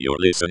You're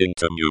listening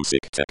to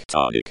Music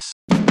Tectonics.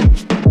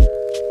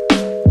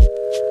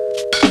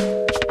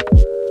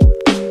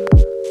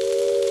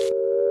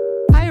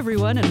 Hi,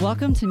 everyone, and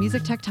welcome to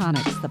Music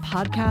Tectonics, the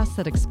podcast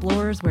that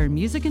explores where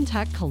music and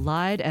tech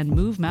collide and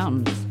move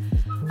mountains.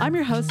 I'm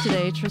your host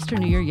today,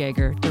 Tristan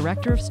Uyer-Jaeger,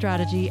 Director of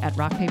Strategy at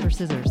Rock Paper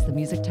Scissors, the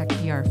music tech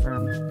PR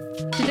firm.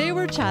 Today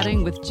we're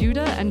chatting with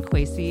Judah and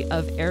Kwesi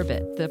of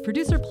Airbit, the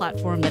producer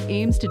platform that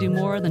aims to do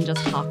more than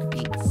just hawk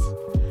beats.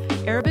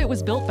 Airbit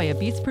was built by a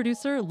beats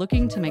producer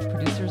looking to make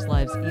producers'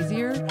 lives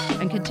easier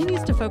and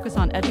continues to focus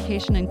on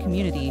education and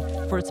community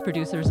for its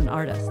producers and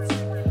artists.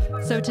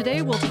 So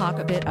today we'll talk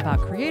a bit about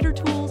creator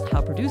tools,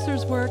 how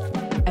producers work,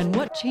 and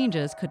what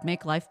changes could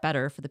make life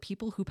better for the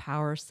people who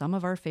power some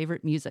of our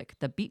favorite music,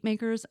 the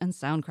beatmakers and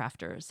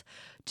soundcrafters.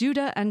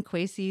 Judah and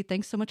Kwesi,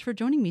 thanks so much for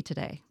joining me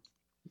today.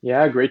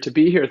 Yeah, great to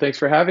be here. Thanks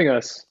for having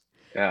us.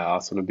 Yeah,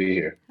 awesome to be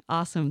here.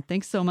 Awesome.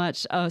 Thanks so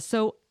much.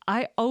 So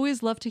I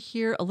always love to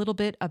hear a little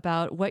bit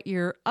about what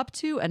you're up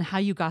to and how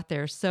you got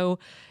there. So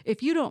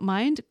if you don't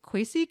mind,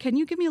 Kwesi, can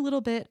you give me a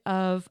little bit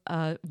of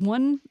a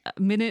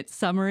 1-minute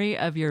summary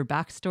of your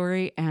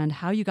backstory and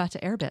how you got to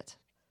Airbit?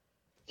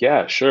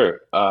 Yeah,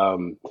 sure. My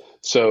name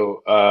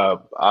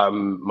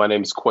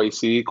is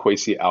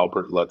Kwesi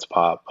Albert Let's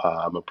Pop.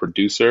 I'm a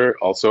producer,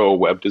 also a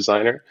web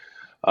designer,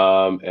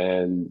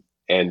 and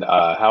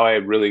how I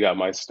really got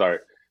my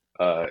start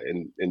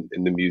in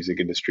the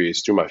music industry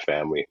is through my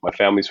family. My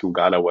family's from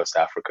Ghana, West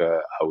Africa.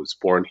 I was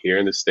born here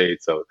in the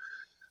States, so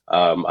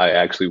I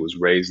actually was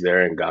raised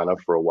there in Ghana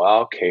for a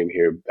while. Came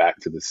here back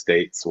to the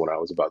States when I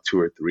was about 2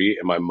 or 3,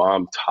 and my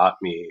mom taught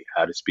me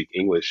how to speak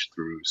English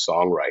through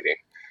songwriting.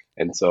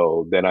 And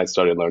so then I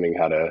started learning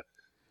how to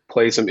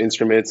play some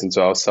instruments. And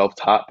so I was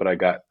self-taught, but I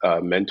got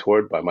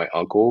mentored by my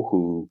uncle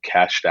who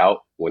cashed out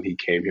when he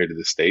came here to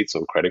the States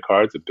on credit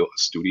cards and built a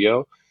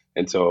studio.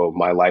 And so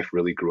my life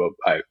really grew up.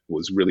 I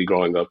was really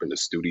growing up in the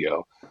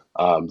studio.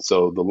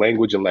 So the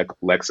language and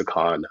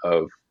lexicon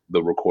of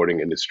the recording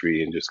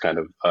industry and just kind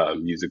of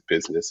music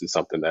business is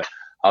something that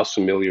I was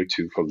familiar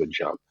to from the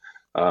jump.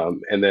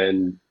 And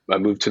then I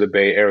moved to the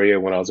Bay Area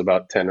when I was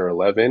about 10 or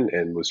 11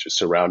 and was just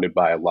surrounded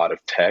by a lot of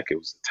tech. It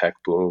was the tech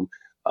boom,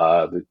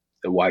 the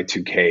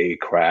Y2K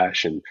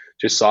crash, and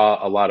just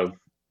saw a lot of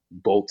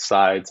both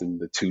sides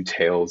and the two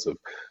tails of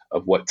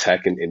what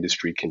tech and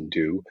industry can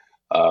do.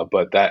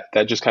 But that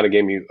just kind of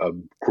gave me a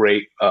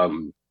great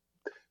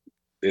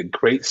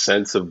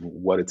sense of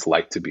what it's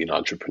like to be an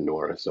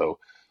entrepreneur. So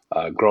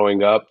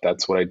growing up,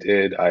 that's what I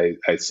did. I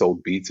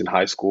sold beats in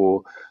high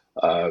school.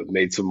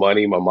 Made some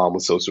money. My mom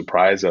was so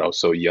surprised that I was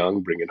so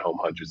young, bringing home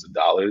hundreds of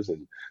dollars.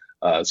 And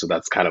so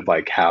that's kind of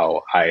like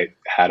how I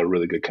had a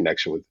really good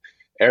connection with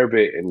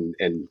Airbit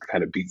and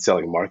kind of beat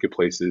selling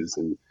marketplaces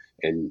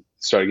and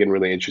started getting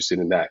really interested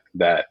in that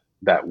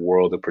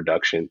world of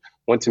production.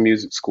 Went to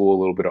music school, a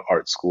little bit of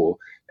art school,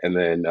 and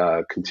then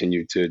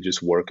continued to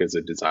just work as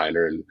a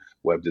designer and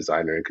web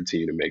designer and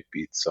continue to make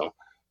beats. So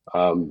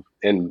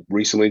and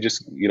recently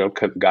just,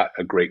 got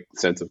a great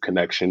sense of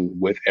connection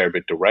with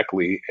Airbit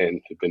directly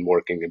and have been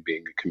working and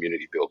being a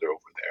community builder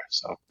over there.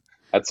 So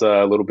that's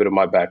a little bit of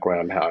my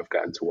background, how I've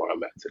gotten to where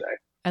I'm at today.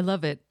 I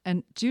love it.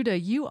 And Judah,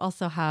 you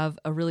also have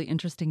a really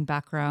interesting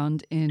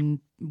background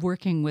in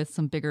working with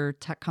some bigger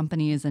tech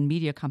companies and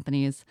media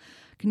companies.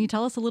 Can you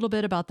tell us a little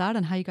bit about that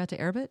and how you got to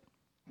Airbit?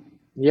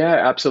 Yeah,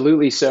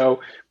 absolutely.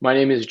 So my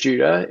name is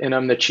Judah, and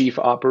I'm the Chief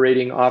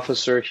Operating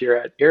Officer here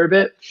at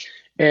Airbit.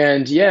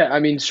 And yeah, I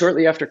mean,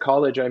 shortly after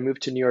college, I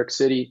moved to New York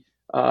City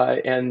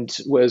and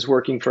was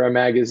working for a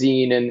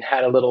magazine and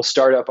had a little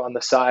startup on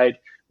the side.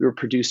 We were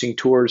producing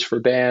tours for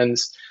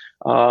bands.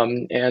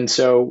 And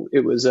so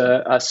it was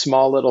a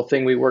small little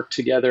thing. We worked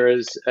together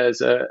as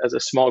a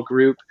small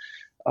group,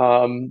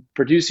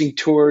 producing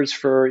tours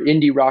for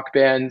indie rock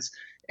bands.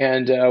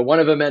 And one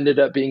of them ended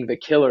up being the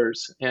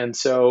Killers. And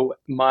so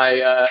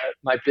my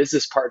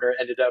business partner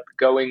ended up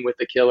going with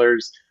the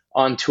Killers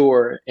on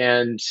tour,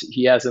 and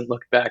he hasn't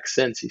looked back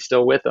since. He's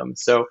still with them.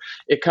 So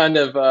it kind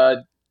of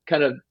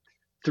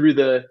threw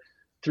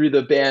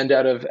the band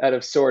out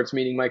of sorts,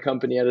 meaning my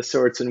company out of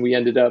sorts, and we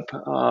ended up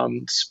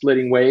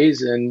splitting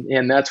ways.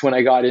 And that's when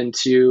I got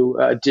into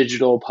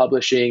digital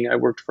publishing. I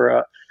worked for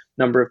a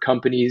number of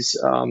companies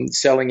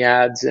selling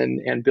ads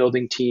and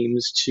building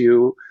teams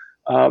to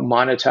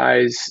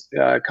monetize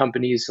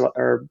companies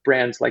or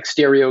brands like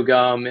Stereo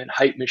Gum and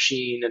Hype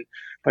Machine and a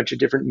bunch of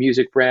different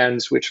music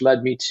brands, which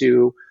led me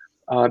to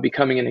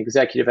becoming an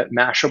executive at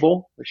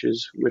Mashable,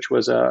 which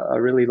was a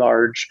really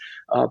large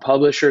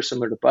publisher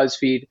similar to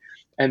BuzzFeed.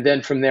 And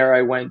then from there,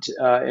 I went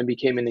and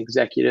became an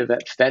executive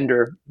at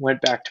Fender.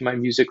 Went back to my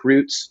music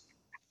roots,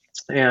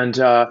 and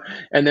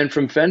then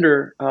from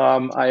Fender,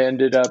 I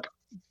ended up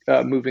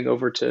moving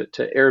over to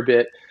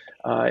Airbit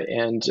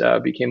and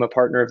became a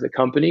partner of the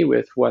company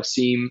with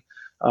Wasim,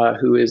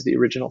 who is the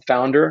original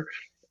founder.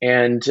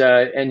 And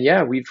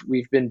yeah,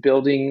 we've been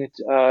building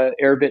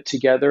Airbit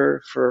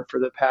together for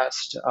the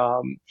past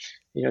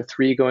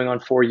 3 going on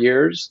 4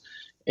 years.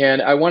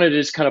 And I wanted to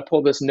just kind of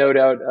pull this note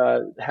out,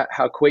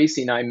 how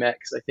Kwesi and I met,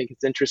 because I think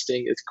it's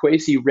interesting. Is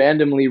Kwesi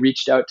randomly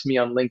reached out to me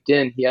on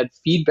LinkedIn. He had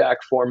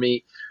feedback for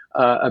me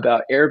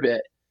about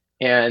Airbit,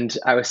 and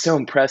I was so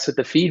impressed with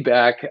the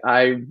feedback.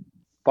 I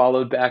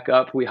followed back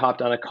up. We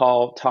hopped on a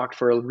call, talked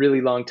for a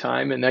really long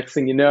time, and next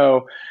thing you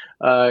know,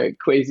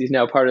 Kwesi is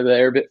now part of the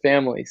Airbit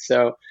family.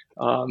 So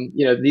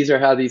these are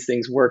how these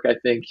things work. I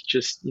think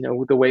just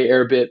the way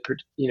Airbit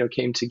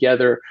came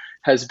together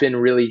has been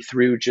really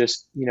through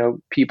just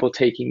people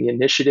taking the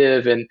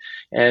initiative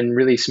and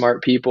really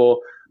smart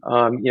people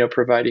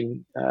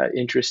providing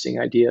interesting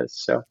ideas.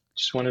 So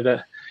just wanted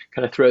to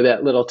kind of throw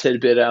that little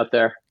tidbit out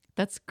there.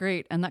 That's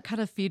great. And that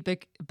kind of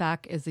feedback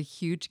back is a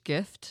huge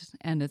gift.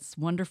 And it's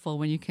wonderful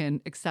when you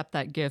can accept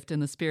that gift in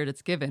the spirit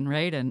it's given,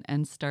 right?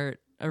 And start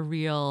a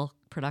real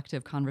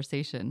productive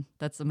conversation.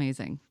 That's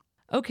amazing.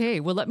 Okay,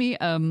 well, let me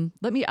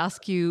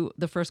ask you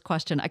the first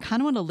question. I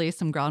kind of want to lay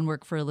some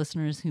groundwork for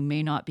listeners who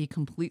may not be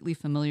completely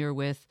familiar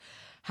with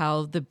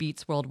how the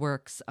Beats world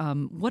works.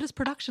 What does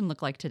production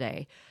look like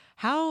today?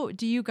 How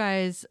do you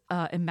guys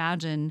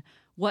imagine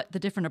what the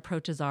different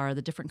approaches are,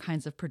 the different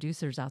kinds of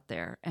producers out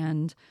there,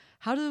 and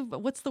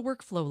what's the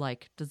workflow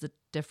like? Does it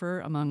differ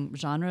among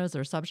genres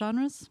or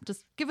subgenres?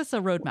 Just give us a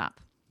roadmap.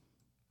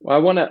 Well,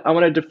 I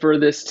want to defer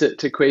this to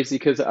Kwesi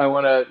because I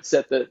want to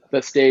set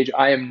the stage.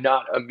 I am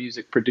not a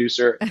music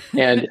producer,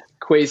 and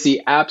Kwesi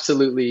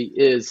absolutely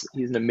is.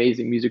 He's an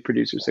amazing music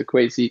producer. So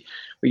Kwesi,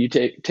 will you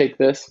take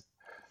this?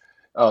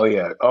 Oh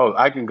yeah. Oh,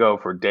 I can go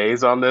for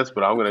days on this,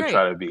 but I'm going to Great.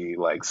 try to be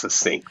like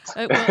succinct.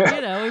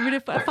 Well, even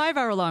if a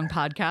 5-hour long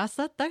podcast,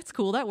 that's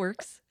cool. That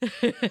works.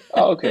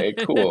 Okay,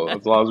 cool.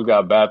 As long as we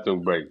got bathroom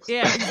breaks.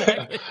 Yeah,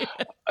 exactly.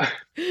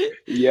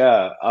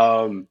 Yeah.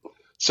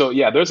 So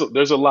yeah, there's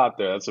a lot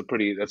there. That's a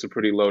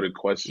pretty loaded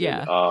question.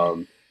 Yeah.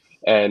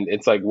 And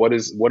it's like, what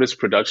does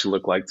production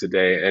look like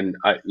today? And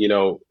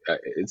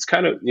it's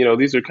kind of,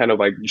 these are kind of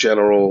like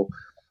general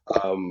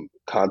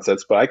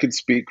concepts, but I could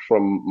speak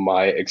from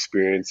my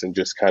experience and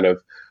just kind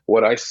of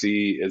what I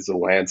see as a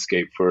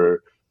landscape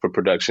for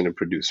production and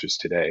producers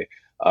today.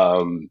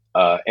 And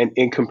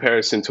in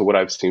comparison to what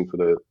I've seen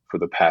for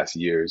the past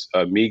years,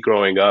 me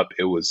growing up,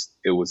 it was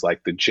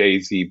like the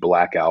Jay-Z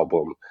Black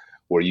Album,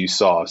 where you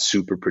saw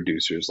super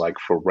producers like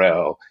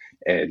Pharrell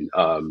and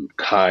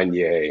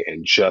Kanye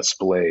and Just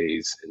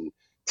Blaze and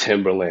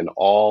Timberland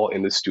all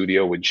in the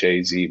studio with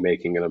Jay-Z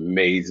making an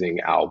amazing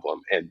album.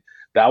 And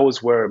that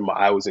was where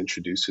I was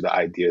introduced to the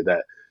idea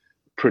that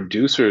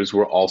producers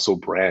were also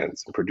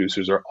brands and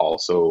producers are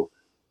also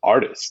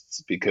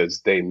artists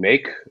because they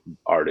make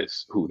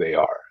artists who they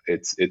are.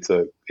 It's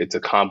a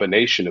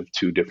combination of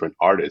two different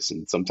artists.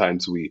 And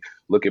sometimes we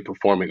look at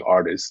performing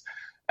artists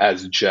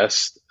as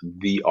just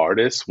the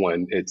artist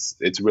when it's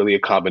really a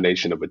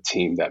combination of a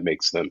team that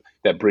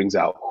brings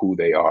out who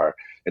they are.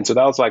 And so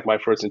that was like my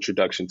first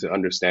introduction to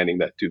understanding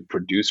that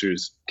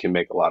producers can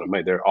make a lot of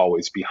money. They're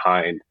always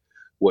behind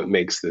what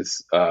makes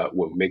these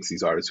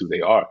artists who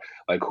they are,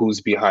 like who's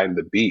behind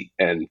the beat.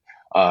 And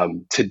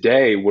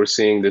today we're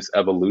seeing this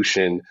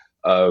evolution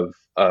of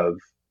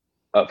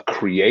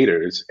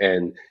creators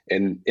and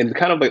in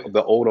kind of like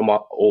the older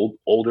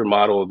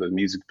model of the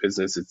music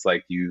business. It's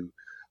like you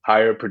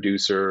hire a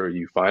producer,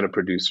 you find a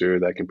producer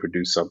that can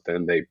produce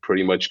something. They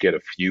pretty much get a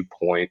few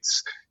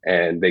points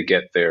and they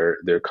get their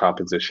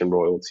composition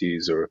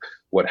royalties or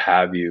what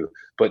have you.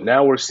 But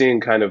now we're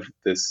seeing kind of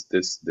this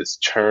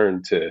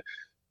turn to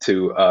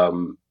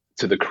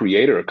the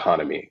creator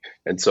economy.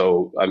 And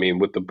so, I mean,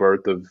 with the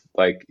birth of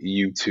like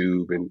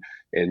YouTube and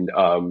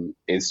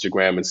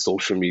Instagram and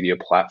social media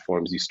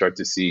platforms, you start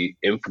to see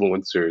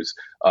influencers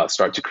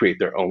start to create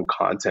their own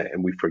content.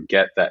 And we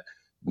forget that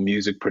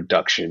music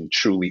production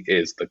truly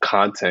is the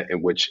content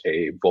in which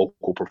a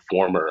vocal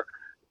performer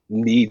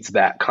needs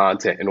that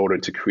content in order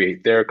to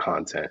create their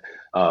content.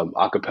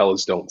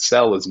 Acapellas don't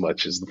sell as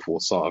much as the full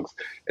songs.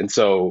 And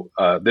so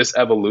this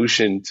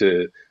evolution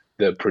to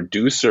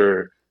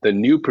the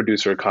new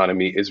producer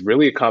economy is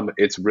really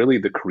it's really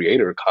the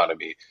creator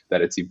economy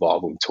that it's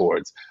evolving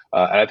towards.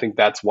 And I think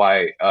that's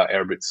why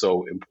Airbit's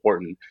so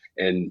important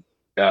and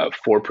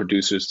for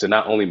producers to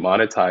not only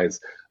monetize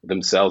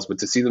themselves, but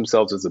to see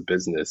themselves as a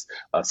business.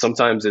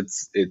 Sometimes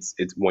it's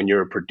when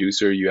you're a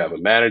producer, you have a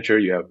manager,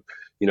 you have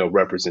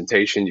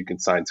representation, you can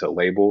sign to a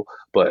label,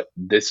 but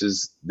this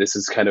is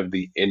kind of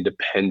the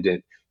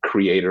independent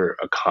creator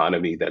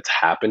economy that's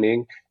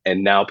happening.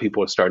 And now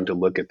people are starting to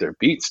look at their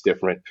beats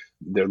different.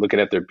 They're looking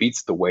at their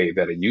beats the way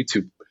that a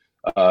YouTube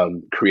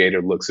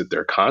creator looks at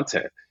their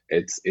content.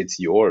 It's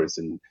yours,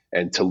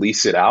 and to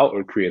lease it out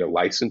or create a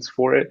license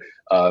for it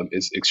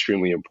is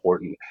extremely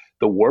important.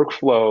 The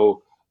workflow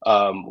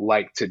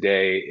like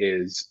today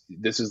is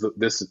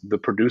the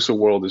producer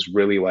world is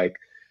really like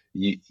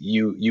you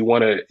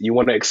want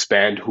to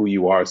expand who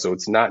you are. So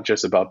it's not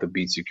just about the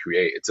beats you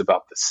create, it's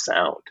about the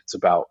sound. It's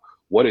about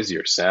what is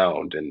your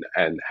sound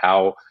and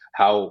how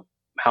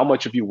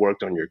much have you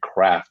worked on your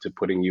craft to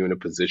putting you in a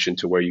position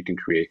to where you can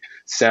create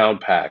sound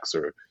packs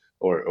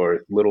or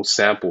little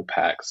sample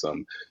packs,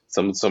 some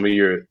of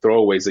your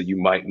throwaways that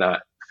you might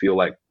not feel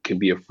like can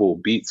be a full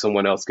beat.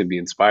 Someone else can be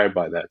inspired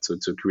by that. So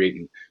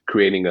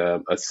creating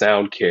a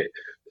sound kit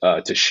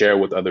to share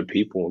with other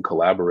people and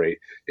collaborate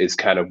is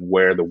kind of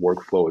where the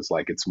workflow is.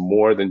 Like, it's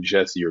more than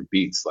just your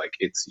beats, like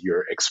it's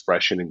your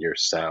expression and your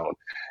sound.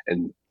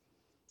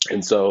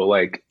 And so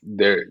like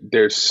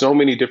there's so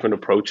many different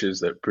approaches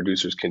that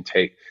producers can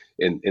take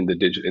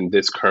in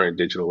this current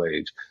digital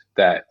age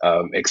that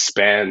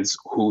expands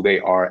who they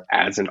are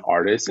as an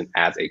artist and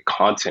as a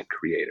content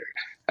creator.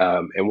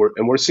 And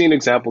we're seeing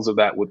examples of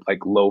that with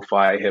like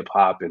lo-fi hip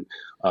hop, and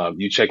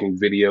you checking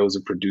videos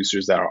of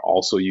producers that are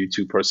also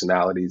YouTube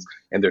personalities,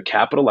 and they're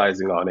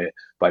capitalizing on it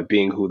by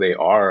being who they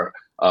are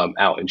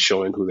out and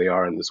showing who they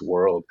are in this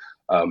world.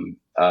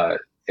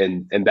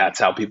 And that's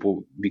how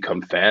people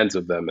become fans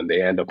of them, and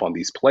they end up on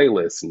these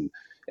playlists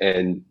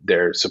and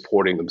they're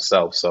supporting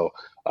themselves. So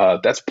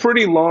that's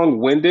pretty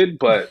long-winded,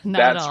 but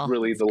that's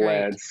really the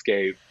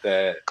landscape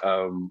that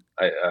I'm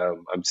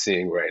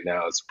seeing right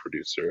now as a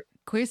producer.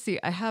 Kwesi,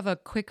 I have a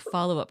quick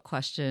follow-up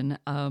question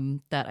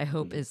that I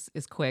hope is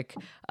quick.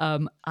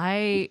 I'm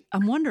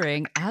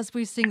wondering, as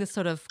we're seeing this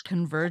sort of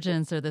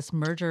convergence or this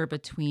merger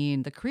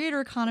between the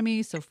creator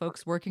economy, so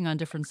folks working on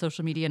different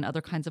social media and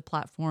other kinds of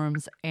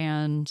platforms,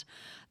 and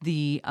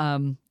the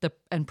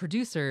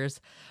producers,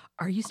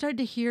 are you starting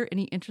to hear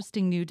any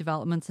interesting new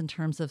developments in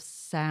terms of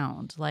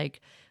sound?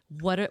 Like,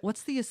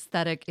 what's the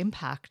aesthetic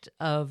impact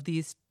of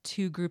these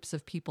two groups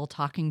of people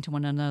talking to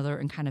one another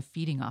and kind of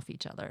feeding off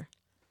each other?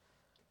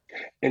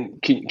 And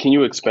can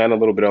you expand a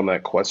little bit on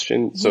that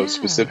question? So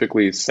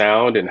specifically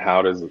sound, and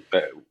how does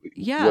that,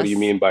 what do you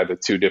mean by the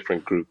two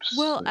different groups?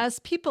 Well,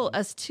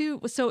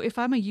 so if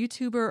I'm a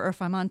YouTuber or if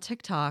I'm on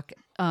TikTok,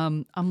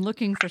 I'm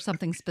looking for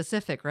something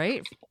specific,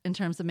 right? In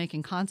terms of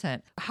making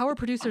content. How are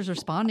producers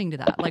responding to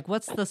that? Like,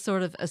 what's the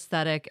sort of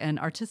aesthetic and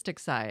artistic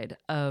side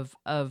of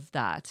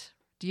that?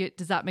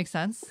 Does that make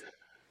sense?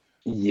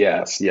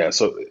 Yes. Yeah.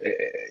 So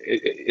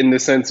in the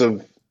sense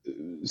of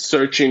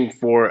searching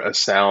for a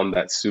sound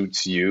that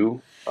suits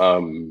you. If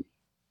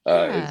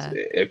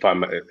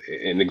I'm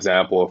an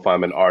example, if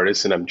I'm an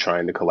artist and I'm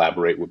trying to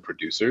collaborate with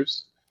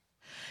producers.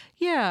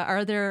 Yeah.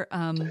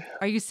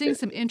 Are you seeing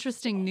some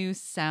interesting new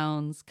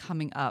sounds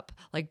coming up,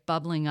 like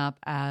bubbling up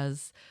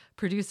as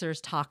producers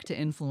talk to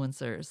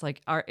influencers?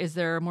 Like, is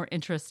there more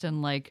interest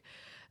in like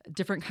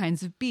different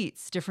kinds of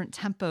beats, different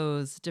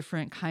tempos,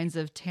 different kinds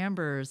of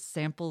timbres,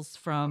 samples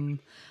from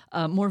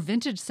more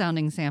vintage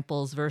sounding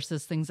samples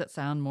versus things that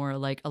sound more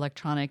like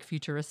electronic,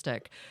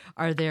 futuristic?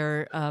 Are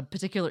there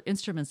particular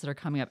instruments that are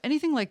coming up?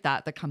 Anything like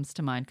that comes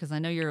to mind? Because I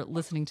know you're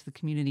listening to the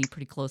community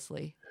pretty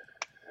closely.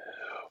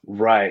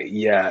 Right.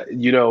 Yeah.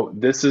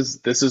 This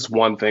is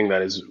one thing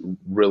that is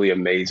really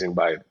amazing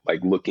by like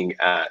looking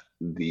at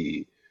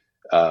the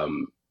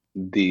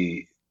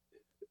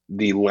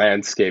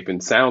landscape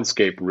and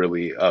soundscape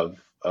really of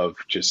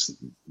just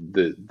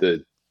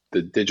the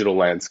digital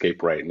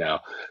landscape right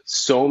now.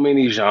 So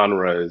many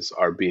genres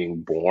are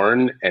being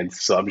born and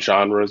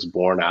subgenres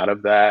born out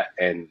of that,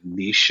 and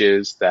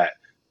niches that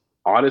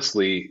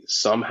honestly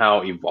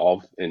somehow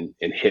evolve in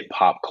hip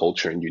hop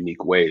culture in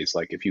unique ways.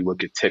 Like if you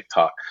look at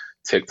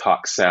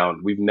TikTok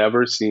sound, we've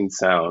never seen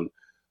sound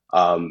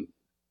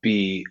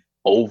be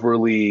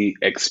overly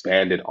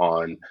expanded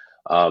on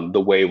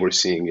the way we're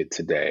seeing it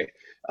today.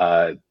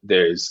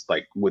 There's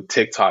like with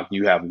TikTok,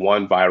 you have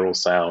one viral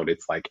sound.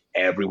 It's like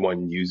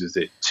everyone uses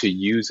it to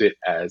use it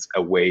as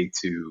a way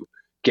to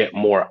get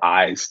more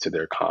eyes to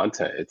their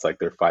content. It's like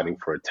they're fighting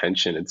for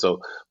attention. And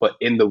so, but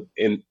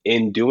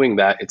in doing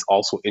that, it's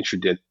also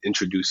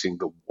introducing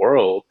the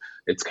world.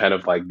 It's kind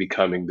of like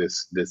becoming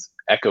this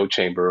echo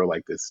chamber, or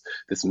like this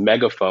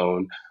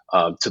megaphone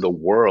to the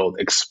world,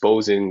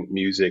 exposing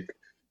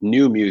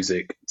new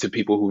music to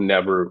people who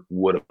never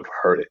would have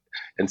heard it.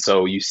 And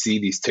so you see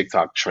these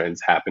TikTok trends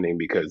happening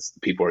because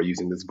people are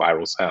using this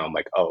viral sound,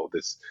 like, oh,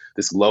 this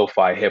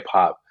lo-fi hip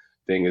hop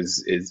thing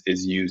is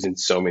used in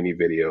so many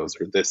videos,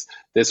 or this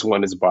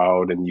one is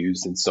borrowed and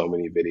used in so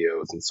many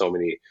videos and so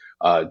many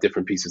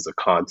different pieces of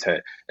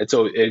content. And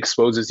so it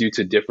exposes you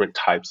to different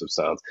types of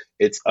sounds.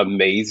 It's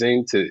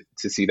amazing to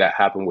see that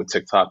happen with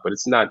TikTok, but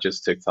it's not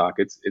just TikTok.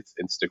 It's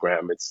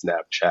Instagram, it's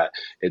Snapchat,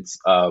 it's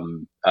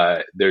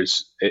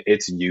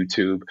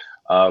YouTube.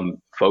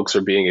 Folks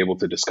are being able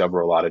to discover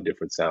a lot of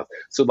different sounds.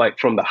 So like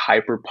from the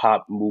hyper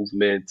pop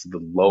movement to the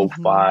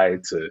lo-fi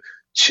to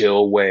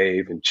chill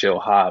wave and chill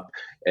hop,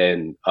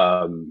 and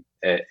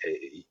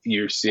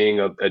you're seeing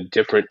a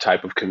different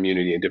type of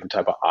community and different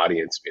type of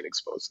audience being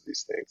exposed to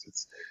these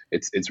things.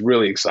 It's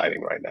really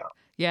exciting right now.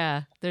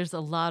 Yeah, there's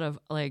a lot of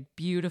like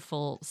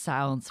beautiful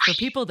sounds for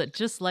people that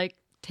just like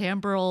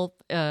timbral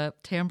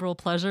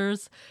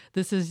pleasures.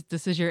 This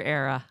is your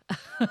era.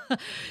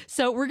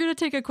 So we're going to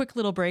take a quick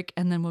little break,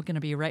 and then we're going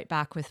to be right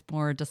back with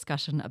more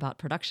discussion about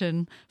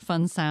production,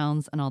 fun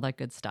sounds, and all that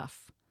good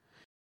stuff.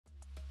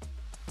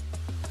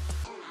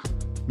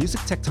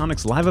 Music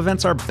Tectonics live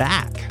events are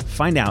back.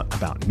 Find out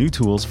about new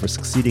tools for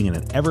succeeding in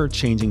an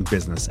ever-changing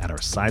business at our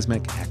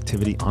Seismic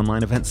Activity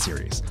online event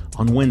series.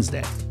 On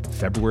Wednesday,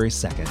 February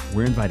 2nd,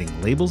 we're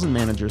inviting labels and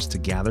managers to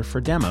gather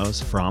for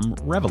demos from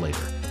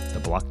Revelator, the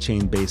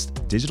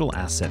blockchain-based digital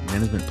asset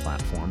management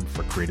platform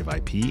for creative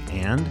IP,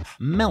 and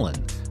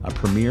Melon, a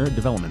premier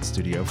development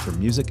studio for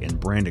music and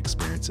brand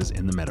experiences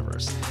in the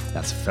metaverse.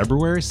 That's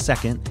February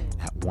 2nd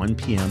at 1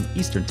 p.m.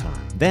 Eastern Time.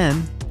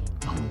 Then,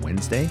 on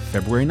Wednesday,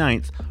 February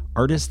 9th,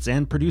 artists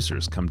and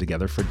producers come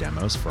together for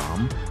demos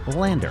from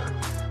Lander,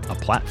 a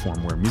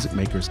platform where music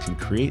makers can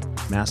create,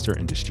 master,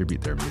 and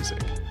distribute their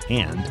music,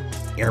 and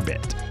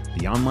Airbit,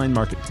 the online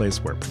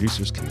marketplace where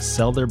producers can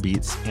sell their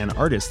beats and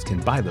artists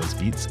can buy those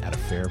beats at a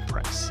fair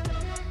price.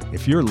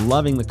 If you're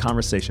loving the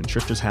conversation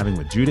Tristra's having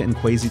with Judah and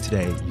Kwesi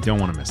today, you don't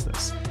want to miss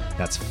this.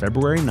 That's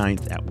February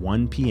 9th at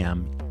 1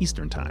 p.m.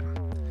 Eastern Time.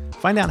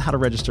 Find out how to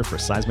register for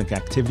Seismic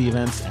Activity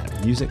events at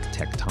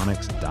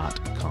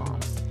musictectonics.com.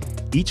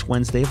 Each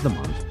Wednesday of the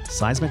month,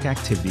 Seismic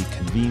Activity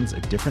convenes a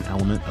different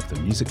element of the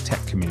music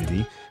tech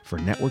community for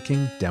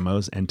networking,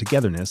 demos, and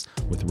togetherness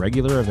with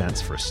regular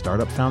events for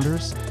startup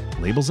founders,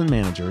 labels and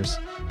managers,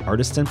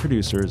 artists and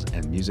producers,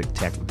 and music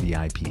tech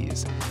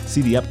VIPs.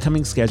 See the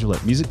upcoming schedule at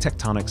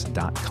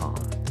musictectonics.com.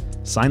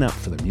 Sign up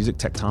for the Music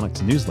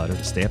Tectonics newsletter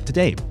to stay up to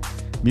date.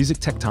 Music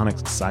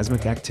Tectonics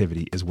Seismic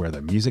Activity is where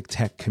the music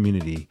tech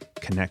community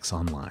connects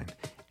online.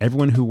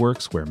 Everyone who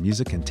works where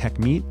music and tech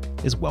meet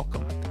is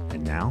welcome.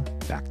 And now,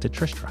 back to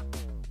Tristra.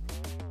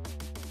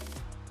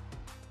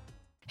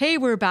 Hey,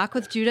 we're back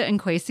with Judah and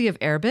Kwesi of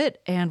Airbit,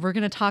 and we're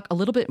going to talk a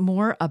little bit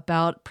more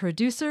about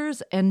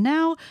producers. And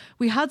now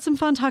we had some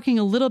fun talking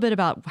a little bit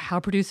about how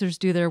producers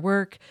do their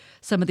work,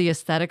 some of the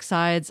aesthetic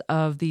sides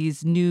of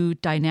these new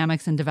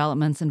dynamics and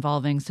developments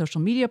involving social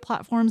media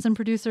platforms and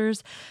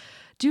producers.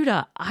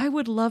 Judah, I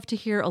would love to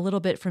hear a little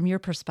bit from your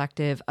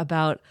perspective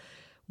about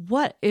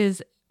what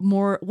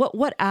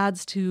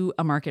adds to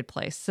a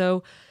marketplace.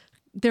 So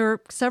there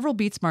are several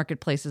beats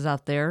marketplaces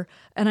out there,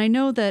 and I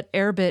know that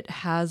Airbit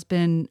has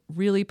been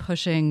really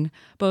pushing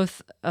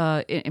both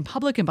in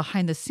public and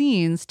behind the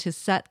scenes to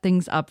set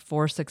things up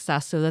for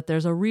success so that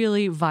there's a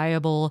really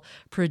viable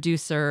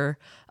producer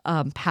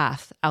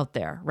path out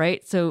there,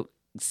 right? So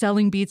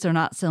selling beats or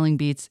not selling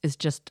beats is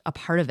just a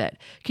part of it.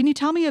 Can you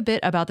tell me a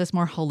bit about this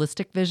more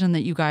holistic vision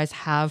that you guys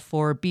have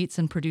for beats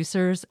and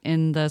producers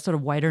in the sort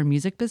of wider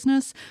music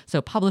business?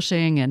 So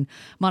publishing and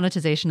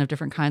monetization of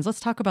different kinds. Let's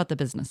talk about the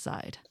business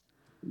side.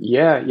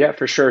 Yeah,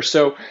 for sure.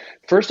 So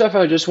first off,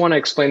 I just want to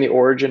explain the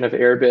origin of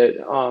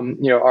Airbit.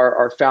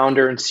 Our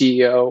founder and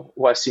CEO,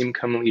 Wasim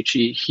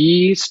Kamalichi,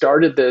 he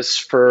started this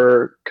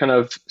for kind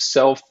of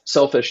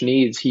selfish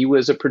needs. He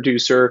was a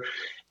producer,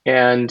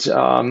 and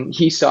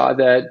he saw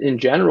that in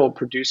general,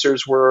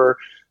 producers were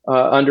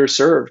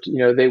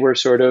underserved. They were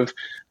sort of,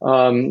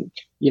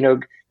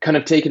 kind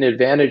of taken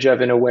advantage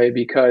of in a way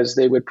because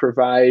they would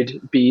provide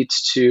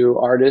beats to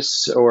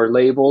artists or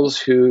labels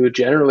who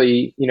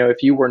generally,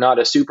 if you were not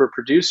a super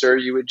producer,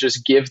 you would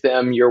just give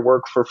them your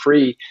work for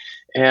free.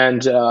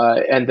 And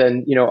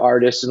then,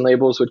 artists and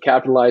labels would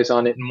capitalize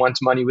on it. And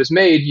once money was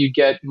made, you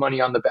get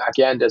money on the back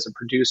end as a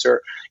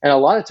producer. And a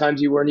lot of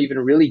times you weren't even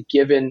really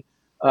given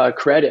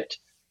credit.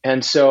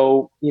 And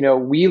so,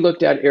 we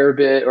looked at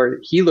Airbit, or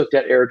he looked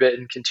at Airbit,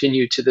 and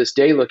continue to this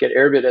day look at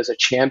Airbit as a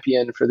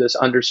champion for this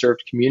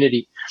underserved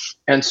community.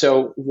 And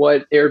so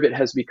what Airbit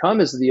has become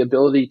is the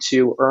ability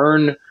to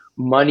earn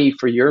money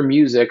for your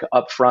music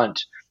up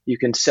front. You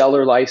can sell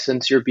or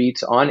license your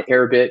beats on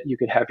Airbit. You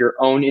could have your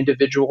own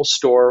individual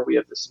store. We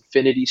have this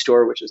Infinity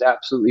store, which is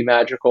absolutely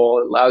magical.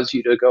 It allows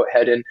you to go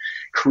ahead and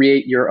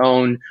create your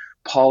own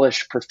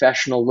polished,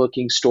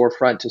 professional-looking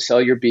storefront to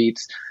sell your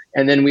beats.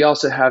 And then we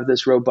also have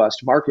this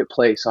robust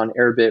marketplace on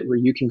Airbit where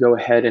you can go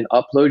ahead and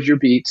upload your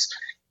beats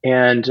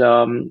and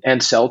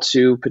sell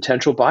to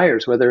potential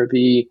buyers, whether it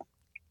be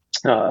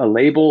a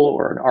label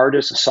or an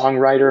artist, a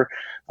songwriter,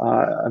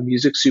 a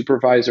music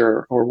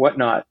supervisor, or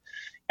whatnot.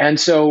 And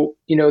so,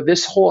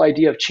 this whole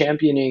idea of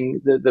championing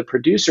the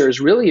producer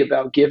is really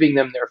about giving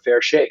them their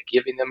fair shake,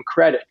 giving them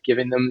credit,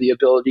 giving them the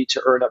ability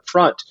to earn up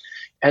front.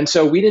 And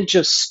so we didn't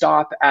just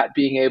stop at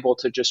being able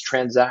to just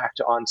transact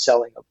on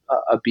selling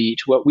a beat.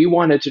 What we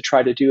wanted to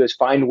try to do is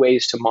find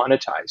ways to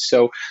monetize.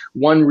 So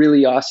one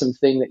really awesome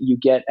thing that you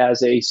get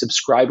as a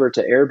subscriber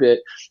to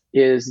Airbit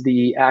is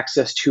the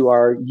access to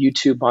our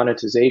YouTube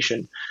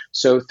monetization.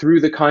 So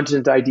through the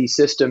Content ID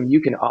system, you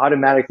can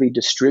automatically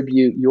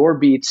distribute your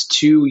beats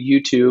to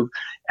YouTube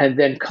and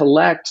then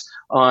collect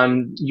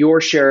on your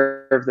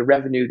share of the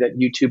revenue that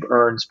YouTube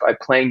earns by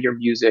playing your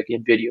music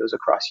in videos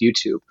across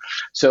YouTube.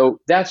 So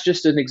that's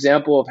just an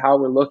example of how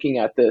we're looking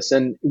at this.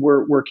 And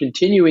we're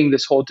continuing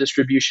this whole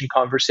distribution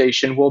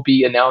conversation. We'll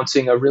be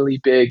announcing a really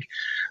big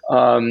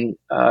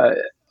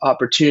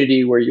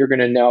opportunity where you're going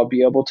to now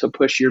be able to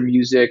push your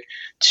music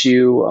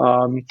to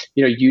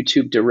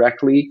YouTube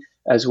directly,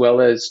 as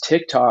well as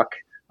TikTok.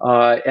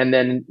 And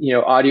then,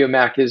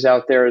 AudioMac is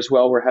out there as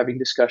well. We're having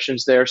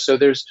discussions there. So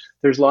there's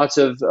lots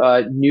of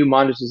new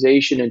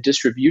monetization and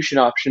distribution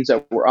options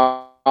that we're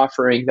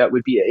offering that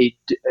would be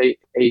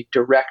a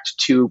direct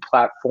to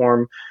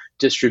platform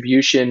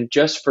distribution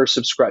just for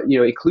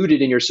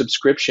included in your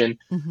subscription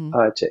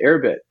to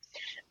Airbit.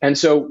 And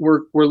so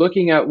we're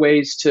looking at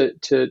ways to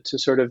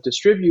sort of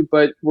distribute,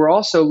 but we're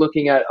also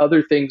looking at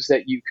other things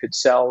that you could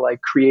sell,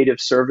 like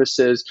creative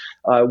services.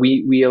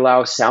 We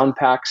allow sound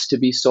packs to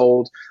be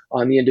sold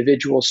on the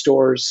individual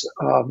stores.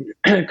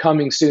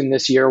 Coming soon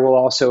this year, we'll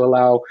also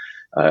allow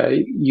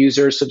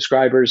users,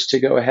 subscribers to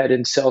go ahead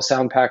and sell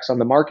sound packs on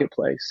the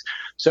marketplace.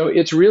 So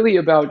it's really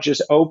about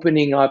just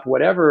opening up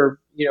whatever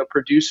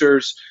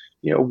producers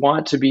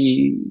want to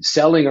be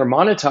selling or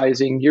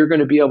monetizing. You're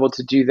going to be able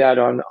to do that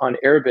on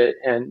Airbit,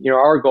 and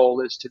our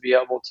goal is to be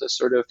able to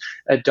sort of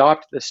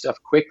adopt this stuff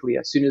quickly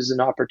as soon as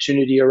an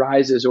opportunity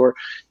arises, or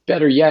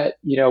better yet,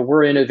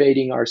 we're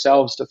innovating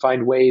ourselves to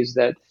find ways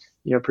that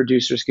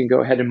producers can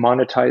go ahead and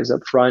monetize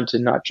up front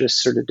and not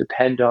just sort of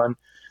depend on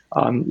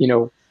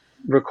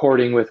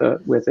recording with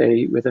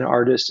an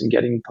artist and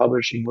getting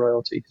publishing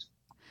royalties.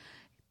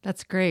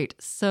 That's great.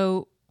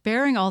 So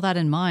bearing all that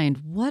in mind,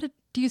 what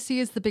do you see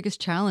as the biggest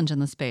challenge in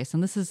the space?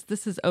 And this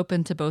is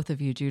open to both of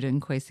you, Judah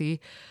and Kwesi.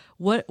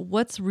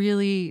 What's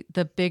really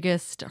the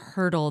biggest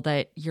hurdle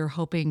that you're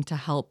hoping to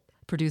help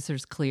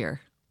producers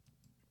clear?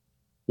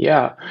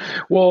 Yeah,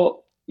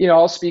 well,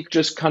 I'll speak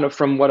just kind of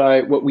from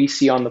what we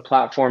see on the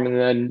platform, and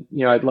then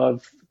I'd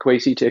love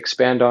Kwesi to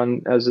expand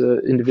on as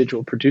an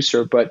individual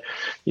producer. But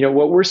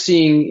what we're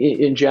seeing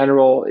in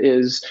general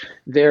is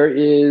there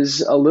is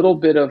a little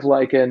bit of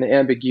like an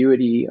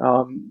ambiguity,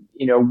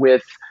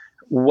 with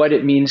what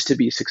it means to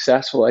be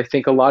successful. I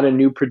think a lot of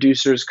new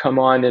producers come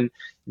on and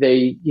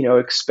they,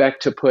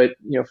 expect to put,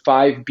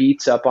 5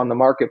 beats up on the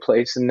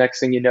marketplace, and next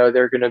thing you know,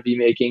 they're going to be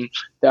making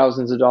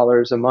thousands of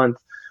dollars a month,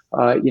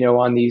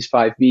 on these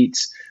 5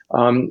 beats.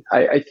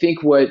 I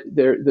think what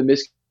the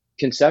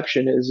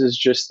misconception is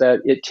just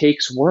that it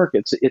takes work.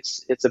 It's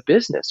a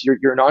business.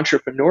 You're an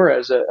entrepreneur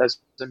as a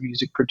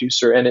music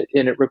producer, and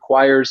it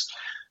requires,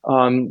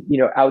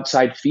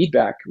 outside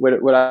feedback.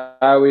 What I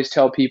always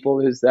tell people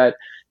is that,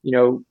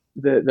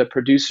 the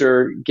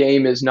producer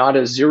game is not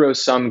a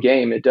zero-sum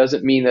game. It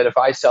doesn't mean that if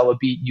I sell a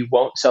beat, you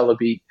won't sell a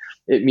beat.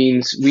 It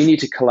means we need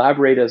to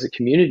collaborate as a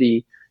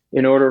community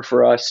in order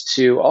for us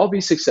to all be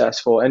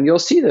successful. And you'll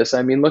see this.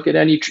 I mean, look at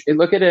any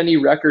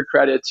record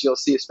credits. You'll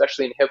see,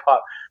 especially in hip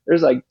hop,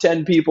 there's like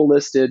 10 people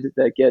listed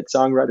that get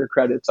songwriter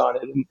credits on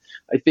it. And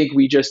I think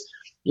we just,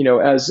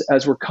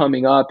 as we're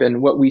coming up,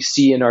 and what we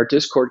see in our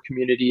Discord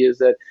community is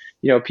that,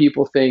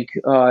 people think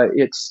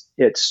it's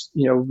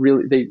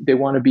really they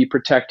want to be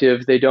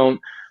protective. They don't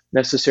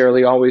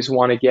necessarily always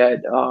want to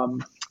get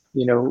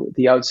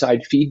the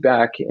outside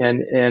feedback.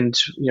 And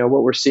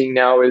what we're seeing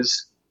now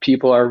is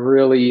people are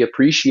really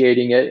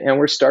appreciating it, and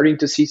we're starting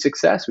to see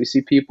success. We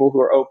see people who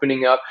are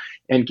opening up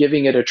and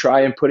giving it a try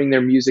and putting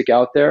their music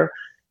out there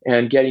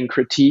and getting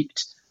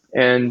critiqued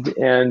and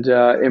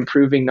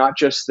improving not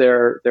just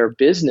their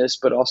business,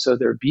 but also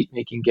their beat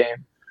making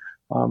game.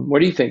 What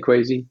do you think,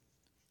 Kwesi?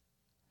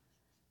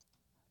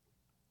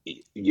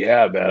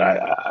 Yeah, man,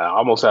 I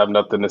almost have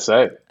nothing to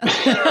say.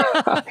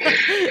 I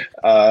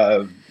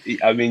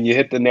mean, you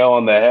hit the nail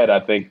on the head. I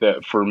think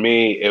that for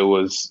me, it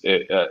was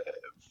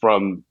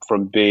from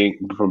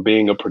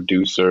being a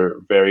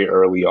producer very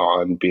early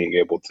on, being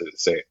able to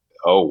say,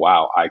 oh,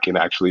 wow, I can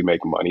actually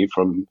make money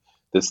from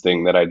this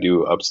thing that I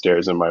do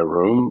upstairs in my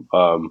room.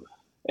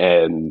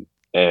 And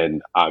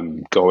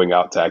I'm going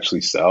out to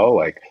actually sell,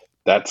 like,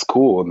 that's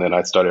cool. And then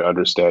I started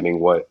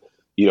understanding what,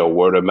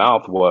 word of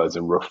mouth was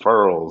and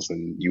referrals,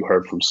 and you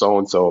heard from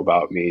so-and-so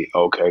about me.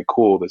 Okay,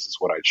 cool. This is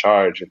what I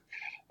charge.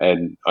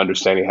 And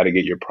understanding how to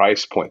get your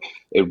price point.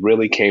 It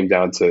really came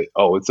down to,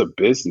 it's a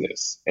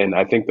business. And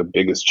I think the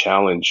biggest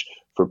challenge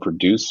for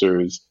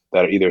producers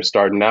that are either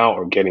starting out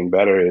or getting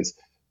better is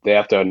they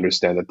have to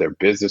understand that their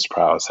business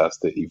prowess has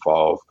to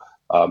evolve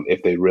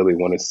if they really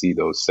want to see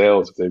those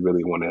sales, if they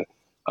really want to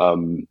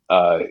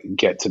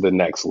get to the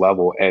next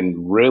level.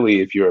 And really,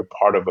 if you're a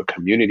part of a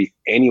community,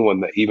 anyone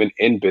that even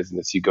in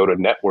business, you go to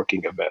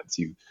networking events,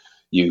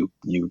 you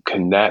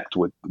connect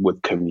with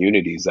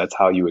communities. That's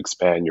how you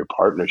expand your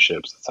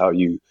partnerships. That's how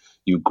you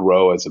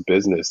grow as a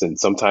business. And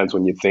sometimes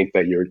when you think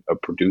that you're a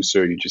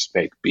producer, you just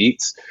make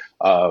beats,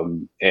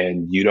 and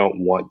you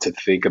don't want to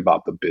think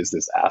about the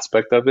business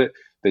aspect of it,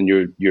 then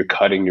you're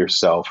cutting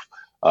yourself.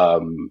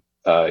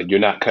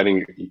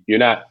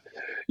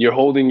 You're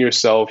holding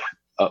yourself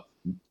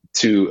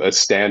to a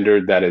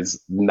standard that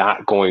is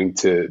not going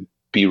to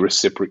be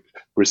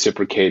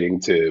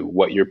reciprocating to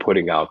what you're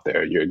putting out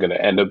there. You're going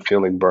to end up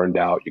feeling burned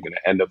out. You're going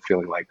to end up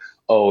feeling like,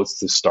 it's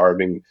the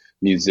starving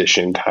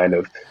musician kind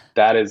of.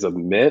 That is a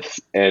myth,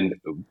 and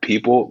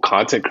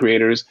content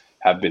creators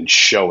have been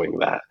showing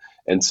that.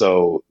 And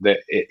so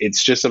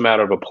it's just a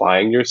matter of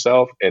applying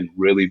yourself and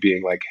really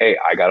being like, hey,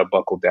 I got to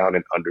buckle down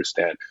and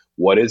understand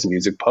what is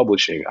music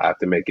publishing. I have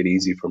to make it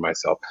easy for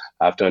myself.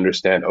 I have to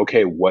understand,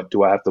 okay, what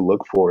do I have to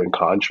look for in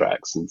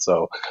contracts? And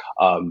so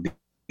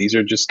these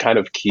are just kind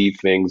of key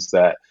things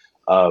that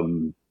I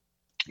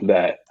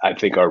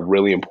think are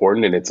really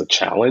important. And it's a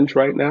challenge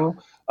right now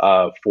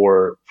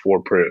for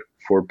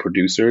for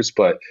producers,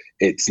 but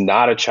it's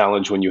not a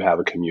challenge when you have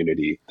a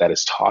community that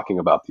is talking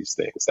about these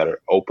things, that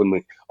are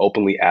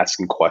openly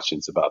asking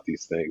questions about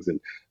these things. And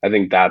I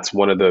think that's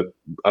one of the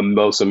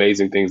most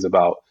amazing things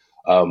about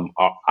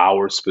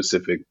our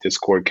specific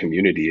Discord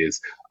community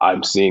is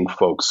I'm seeing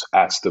folks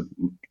ask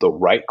the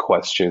right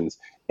questions,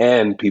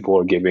 and people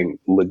are giving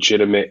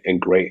legitimate and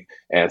great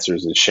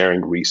answers and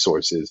sharing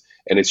resources.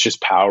 And it's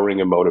just powering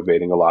and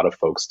motivating a lot of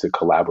folks to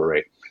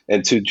collaborate.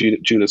 And to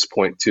Judah's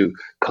point too,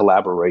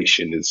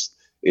 collaboration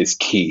is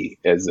key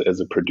as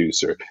a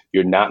producer.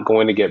 You're not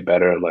going to get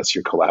better unless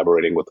you're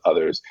collaborating with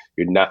others.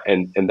 You're not,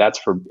 and that's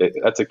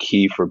a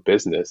key for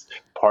business.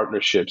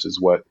 Partnerships is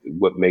what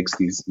makes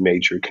these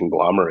major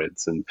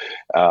conglomerates, and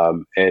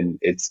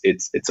it's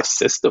a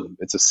system.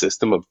 It's a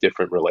system of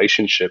different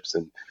relationships,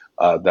 and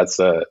that's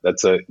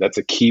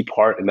a key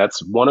part, and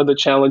that's one of the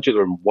challenges,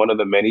 or one of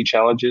the many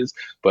challenges.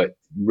 But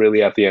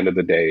really, at the end of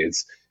the day,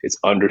 it's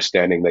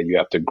understanding that you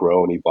have to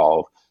grow and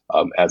evolve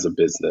as a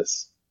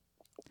business.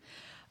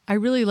 I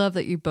really love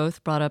that you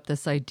both brought up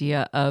this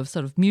idea of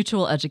sort of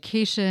mutual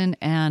education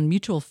and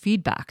mutual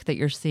feedback that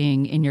you're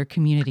seeing in your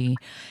community.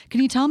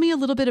 Can you tell me a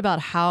little bit about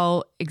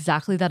how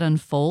exactly that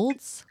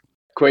unfolds?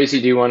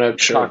 Kwesi, do you want to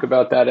Sure. talk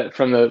about that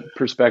from the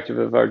perspective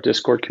of our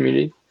Discord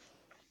community?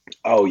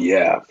 Oh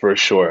yeah, for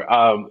sure.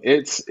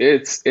 It's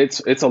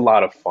a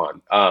lot of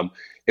fun.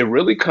 It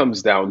really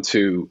comes down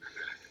to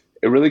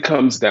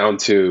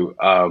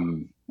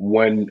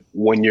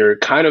when you're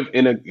kind of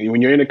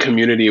when you're in a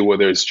community where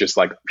there's just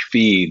like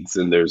feeds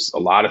and there's a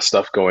lot of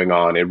stuff going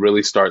on. It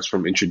really starts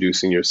from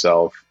introducing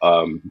yourself,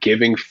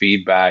 giving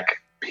feedback.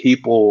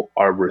 People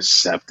are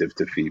receptive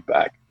to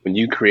feedback. When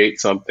you create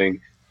something,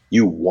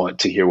 you want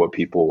to hear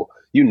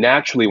you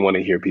naturally want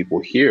to hear people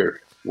hear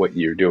what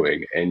you're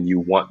doing, and you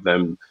want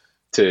them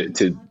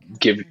to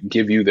give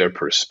you their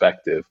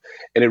perspective.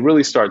 And it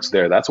really starts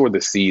there. That's where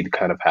the seed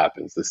kind of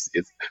happens.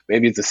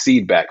 Maybe it's a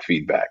seed back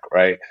feedback,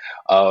 right?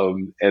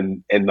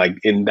 And like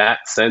in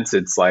that sense,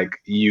 it's like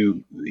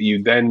you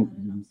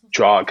then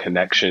draw a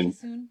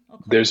connection.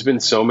 There's been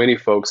so many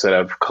folks that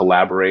have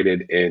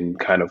collaborated in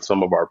kind of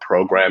some of our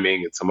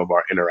programming and some of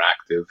our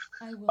interactive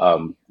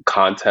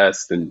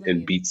contests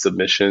and beat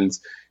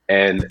submissions.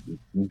 And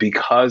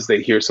because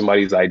they hear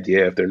somebody's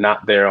idea, if they're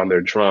not there on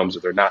their drums, or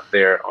they're not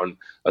there on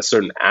a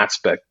certain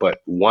aspect, but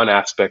one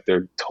aspect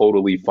they're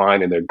totally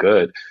fine and they're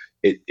good,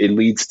 it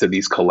leads to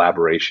these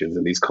collaborations,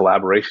 and these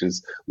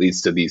collaborations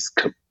leads to these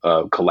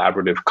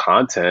collaborative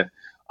content.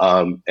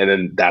 And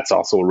then that's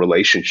also a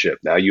relationship.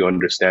 Now you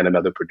understand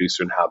another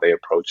producer and how they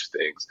approach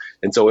things.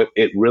 And so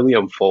it really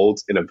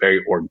unfolds in a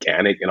very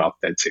organic and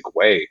authentic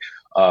way,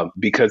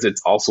 because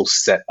it's also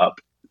set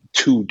up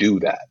to do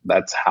that.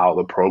 That's how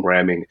the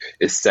programming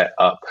is set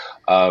up.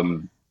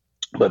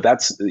 But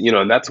that's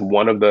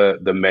one of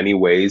the many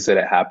ways that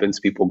it happens.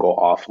 People go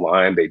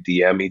offline, they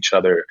DM each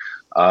other.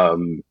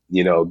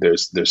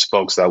 There's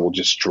folks that will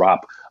just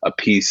drop a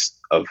piece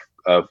of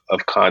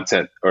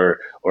content or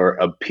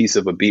a piece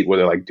of a beat where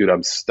they're like, dude,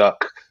 I'm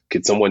stuck.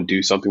 Could someone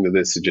do something to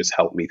this to just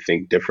help me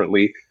think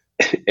differently?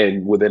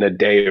 And within a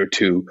day or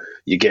two,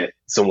 you get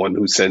someone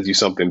who sends you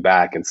something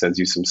back and sends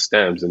you some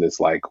stems. And it's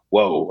like,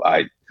 whoa,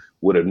 I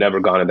would have never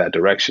gone in that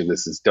direction.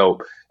 This is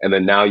dope. And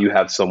then now you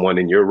have someone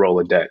in your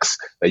Rolodex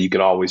that you can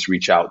always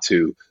reach out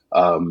to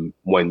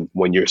when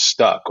you're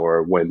stuck,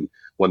 or when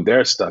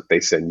they're stuck, they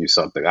send you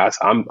something.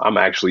 I'm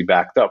actually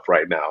backed up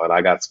right now, and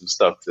I got some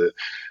stuff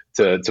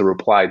to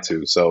reply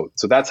to. So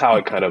that's how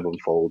it kind of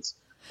unfolds.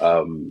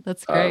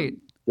 That's great.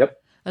 Yep.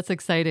 That's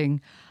exciting.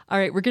 All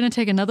right, we're going to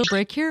take another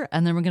break here,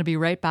 and then we're going to be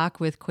right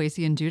back with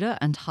Kwesi and Judah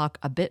and talk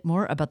a bit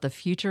more about the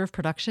future of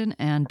production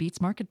and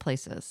beats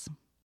marketplaces.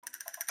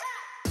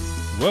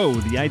 Whoa,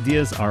 the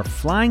ideas are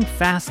flying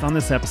fast on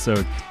this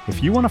episode.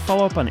 If you want to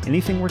follow up on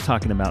anything we're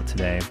talking about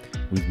today,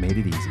 we've made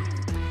it easy.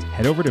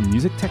 Head over to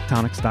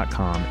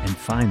musictectonics.com and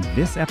find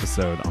this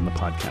episode on the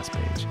podcast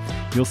page.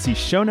 You'll see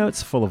show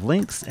notes full of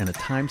links and a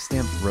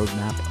time-stamped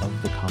roadmap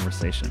of the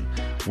conversation.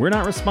 We're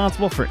not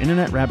responsible for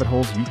internet rabbit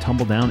holes you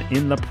tumble down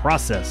in the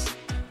process.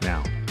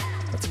 Now,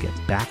 let's get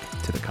back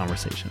to the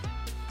conversation.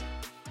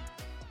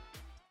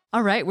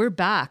 All right, we're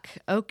back.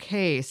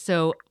 Okay,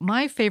 so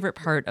my favorite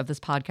part of this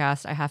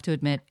podcast, I have to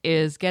admit,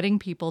 is getting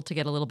people to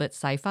get a little bit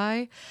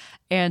sci-fi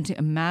and to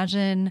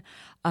imagine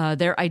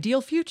their ideal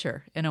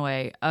future in a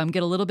way,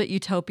 get a little bit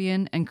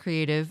utopian and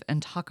creative,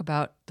 and talk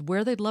about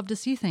where they'd love to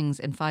see things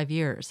in 5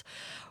 years.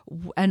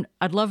 And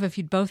I'd love if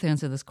you'd both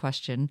answer this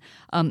question.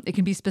 It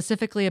can be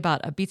specifically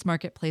about a beats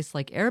marketplace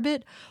like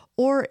Airbit,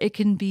 or it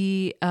can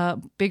be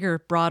bigger,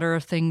 broader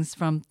things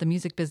from the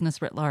music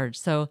business writ large.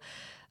 So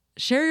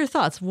share your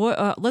thoughts.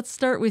 Let's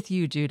start with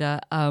you, Judah.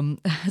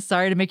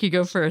 Sorry to make you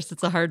go first.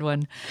 It's a hard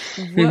one.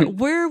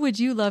 Where would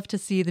you love to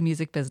see the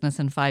music business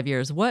in 5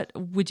 years? What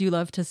would you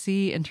love to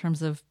see in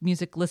terms of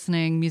music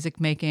listening, music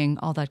making,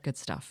 all that good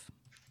stuff?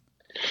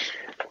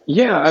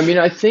 Yeah, I mean,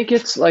 I think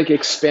it's like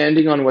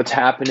expanding on what's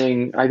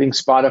happening. I think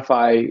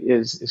Spotify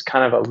is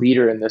kind of a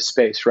leader in this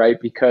space,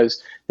 right?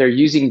 Because they're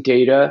using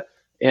data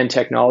and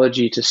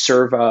technology to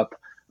serve up,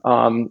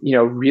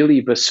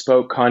 really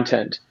bespoke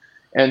content.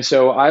 And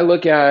so I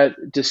look at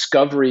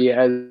discovery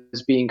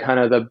as being kind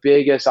of the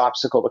biggest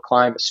obstacle to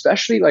climb,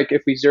 especially like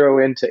if we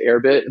zero into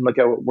Airbit and look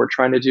at what we're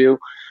trying to do.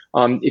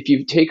 If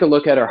you take a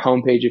look at our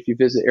homepage, if you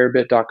visit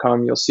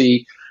airbit.com, you'll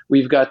see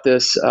we've got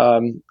this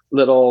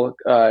little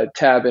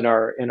tab in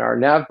our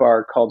nav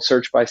bar called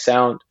Search by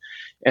Sound.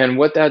 And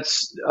what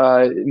that's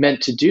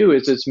meant to do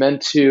is it's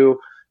meant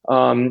to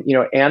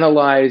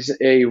analyze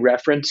a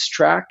reference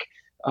track,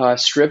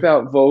 strip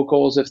out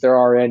vocals if there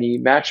are any,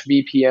 match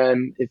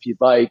BPM if you'd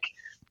like,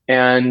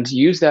 and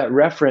use that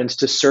reference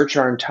to search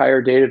our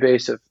entire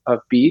database of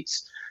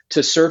beats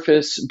to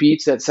surface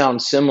beats that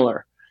sound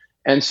similar.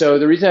 And so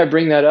the reason I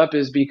bring that up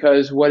is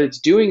because what it's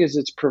doing is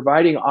it's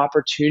providing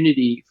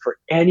opportunity for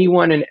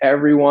anyone and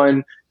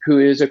everyone who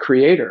is a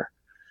creator.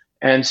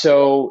 And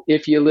so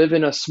if you live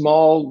in a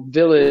small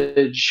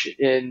village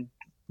in,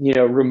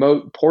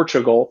 remote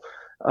Portugal,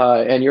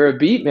 and you're a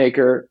beat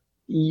maker,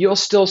 you'll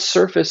still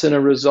surface in a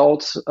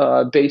result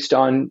based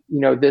on,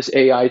 this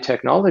AI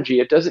technology.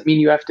 It doesn't mean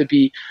you have to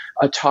be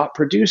a top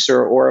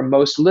producer or a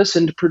most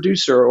listened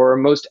producer or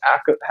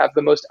have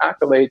the most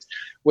accolades.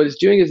 What it's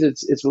doing is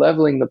it's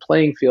leveling the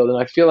playing field.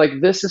 And I feel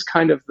like this is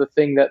kind of the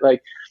thing that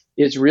like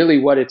is really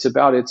what it's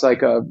about. It's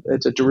like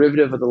it's a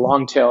derivative of the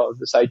long tail of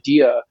this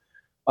idea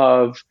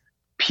of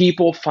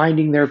people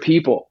finding their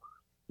people.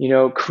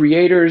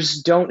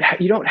 Creators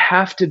you don't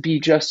have to be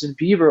Justin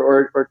Bieber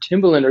or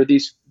Timbaland or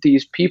these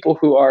people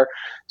who are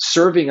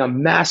serving a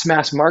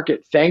mass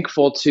market,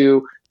 thankful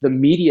to the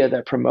media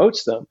that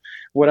promotes them.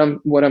 What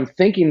I'm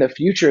thinking the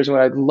future is,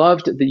 what I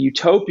loved, the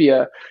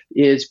utopia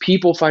is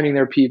people finding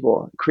their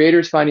people,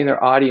 creators finding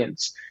their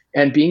audience,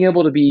 and being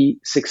able to be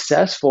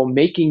successful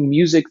making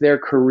music their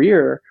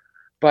career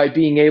by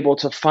being able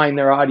to find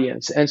their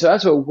audience. And so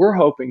that's what we're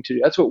hoping to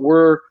do. That's what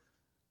we're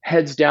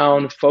heads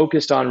down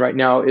focused on right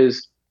now,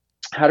 is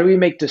how do we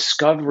make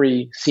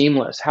discovery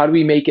seamless? How do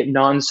we make it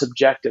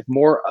non-subjective,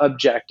 more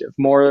objective,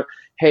 more,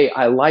 hey,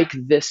 I like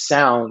this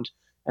sound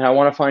and I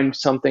want to find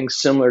something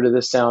similar to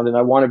this sound, and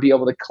I want to be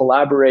able to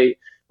collaborate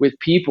with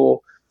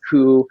people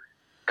who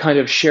kind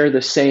of share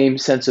the same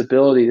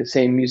sensibility, the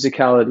same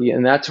musicality.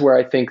 And that's where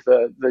I think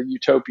the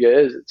utopia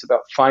is. It's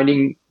about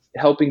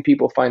helping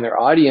people find their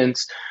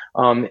audience,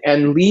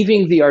 and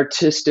leaving the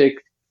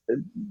artistic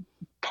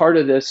part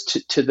of this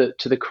to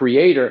the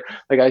creator.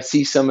 Like I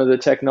see some of the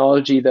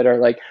technology that are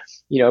like,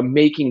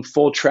 making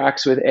full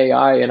tracks with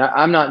AI, and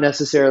I'm not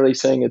necessarily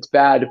saying it's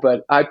bad,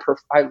 but I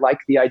like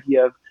the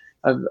idea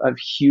of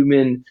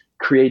human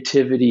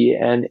creativity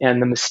and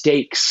the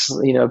mistakes.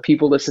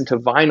 People listen to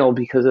vinyl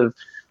because of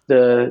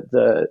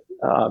the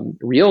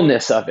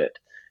realness of it.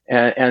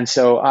 And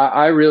so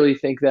I really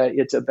think that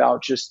it's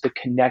about just the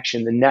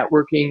connection, the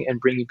networking, and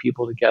bringing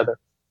people together.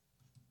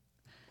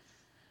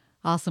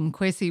 Awesome.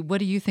 Kwesi,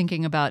 what are you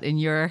thinking about in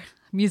your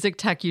music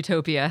tech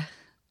utopia?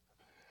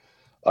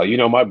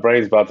 My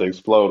brain's about to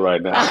explode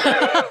right now.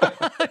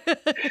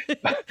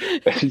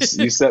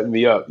 You set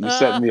me up. You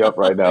set me up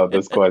right now with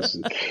this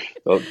question.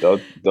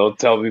 Don't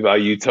tell me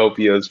about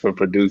utopias for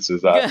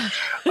producers.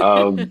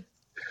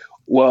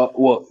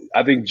 Well,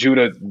 I think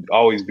Judah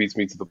always beats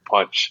me to the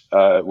punch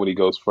when he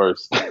goes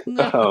first.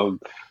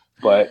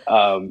 But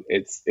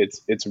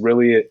it's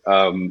really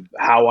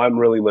how I'm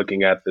really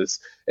looking at this,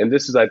 and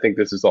I think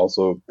this is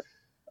also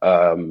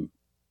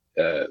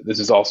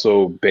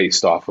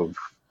based off of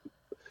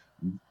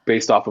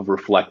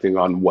reflecting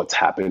on what's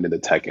happened in the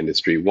tech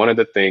industry. One of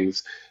the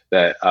things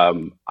that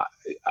I'm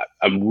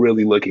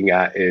really looking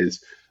at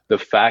is the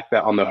fact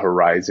that on the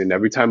horizon,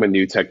 every time a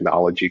new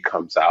technology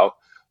comes out,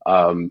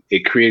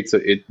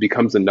 it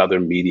becomes another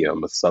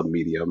medium, a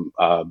sub-medium.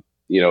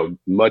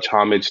 Much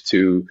homage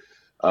to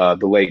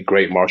the late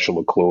great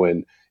Marshall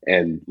McLuhan,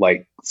 and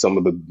like some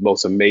of the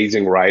most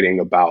amazing writing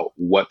about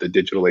what the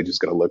digital age is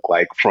going to look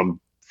like from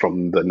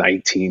the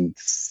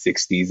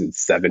 1960s and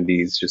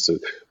 70s, just a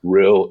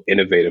real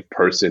innovative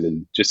person,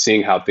 and just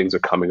seeing how things are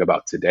coming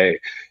about today.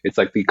 It's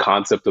like the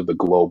concept of the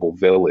global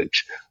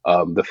village,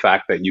 the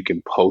fact that you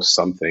can post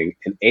something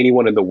and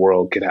anyone in the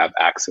world can have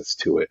access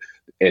to it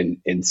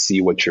and see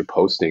what you're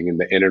posting,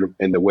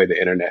 and the way the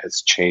internet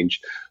has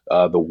changed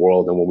the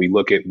world. And when we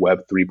look at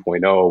Web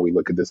 3.0, we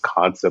look at this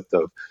concept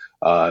of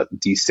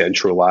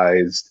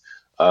decentralized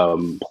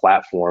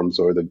platforms,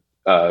 or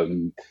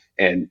and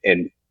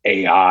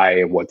AI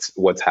and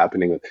what's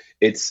happening.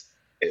 It's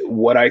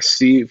what I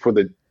see for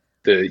the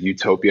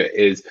utopia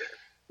is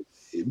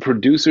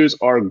producers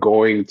are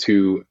going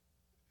to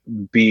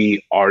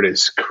be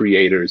artists,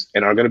 creators,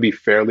 and are going to be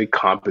fairly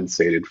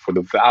compensated for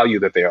the value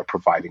that they are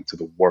providing to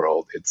the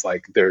world. It's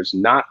like there's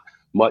not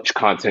much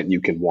content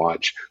you can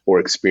watch or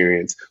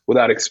experience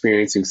without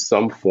experiencing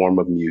some form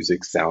of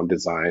music, sound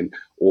design,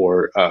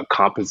 or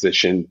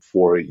composition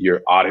for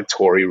your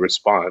auditory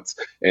response.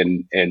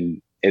 And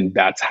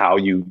that's how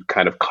you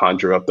kind of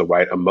conjure up the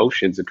right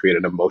emotions and create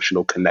an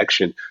emotional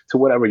connection to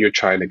whatever you're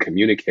trying to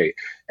communicate.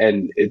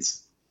 And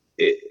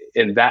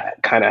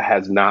that kind of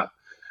has not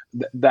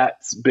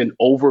that's been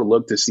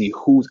overlooked to see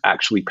who's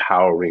actually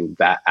powering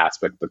that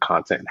aspect of the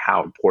content and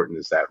how important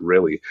is that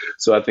really.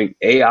 So I think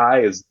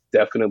AI is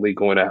definitely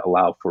going to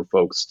allow for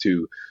folks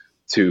to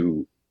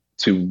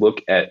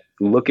look at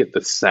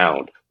the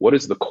sound. What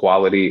is the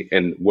quality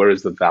and where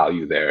is the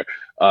value there?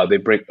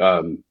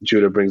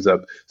 Judah brings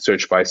up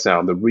search by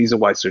sound. The reason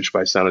why search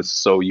by sound is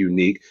so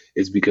unique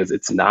is because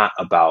it's not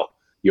about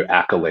your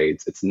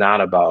accolades. It's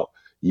not about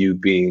you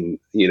being,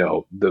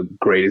 the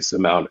greatest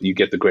amount, you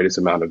get the greatest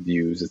amount of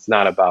views. It's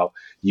not about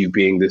you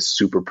being this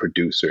super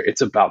producer.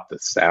 It's about the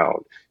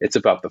sound. It's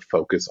about the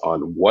focus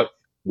on what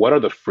are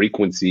the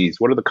frequencies,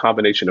 what are the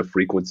combination of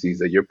frequencies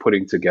that you're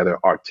putting together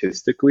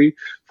artistically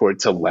for it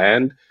to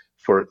land,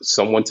 for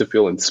someone to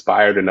feel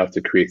inspired enough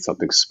to create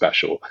something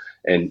special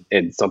and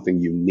something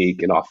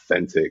unique and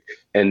authentic.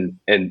 And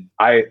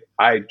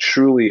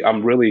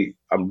I'm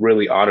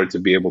really honored to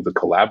be able to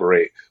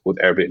collaborate with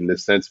Airbit in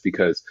this sense,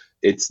 because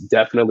it's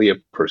definitely a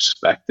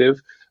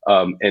perspective.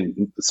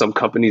 And some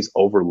companies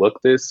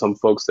overlook this. Some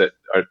folks that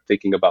are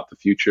thinking about the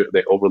future,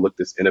 they overlook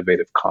this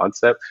innovative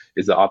concept,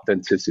 is the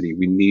authenticity.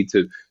 We need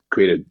to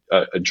create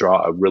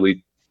draw a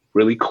really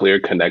clear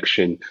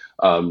connection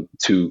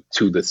to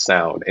the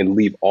sound and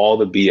leave all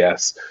the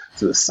BS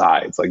to the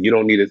sides. Like, you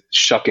don't need to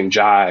shuck and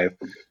jive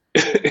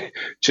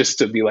just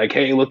to be like,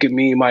 hey, look at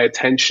me, my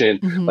attention.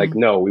 Mm-hmm. Like,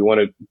 no, we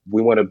want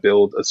to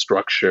build a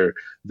structure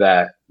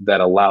that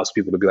allows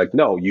people to be like,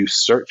 no, you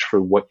search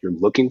for what you're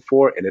looking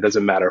for, and it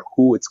doesn't matter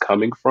who it's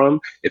coming from.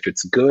 If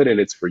it's good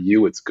and it's for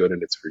you, it's good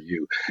and it's for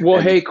you.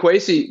 Well, hey,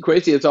 Kwesi,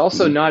 it's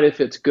also not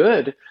if it's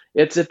good,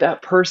 it's if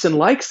that person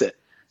likes it.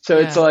 So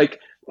it's like,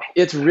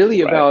 it's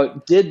really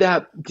about, did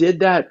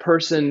that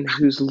person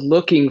who's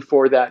looking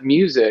for that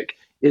music,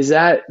 is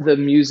that the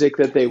music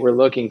that they were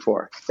looking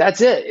for?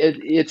 That's it.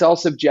 It's all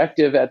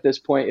subjective at this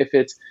point, if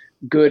it's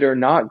good or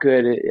not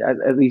good.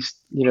 At least,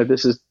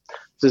 this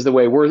is the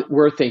way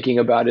we're thinking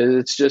about it.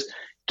 It's just,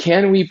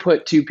 can we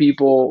put 2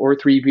 people or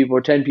 3 people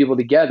or 10 people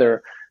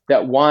together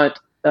that want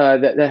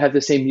that have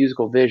the same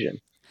musical vision?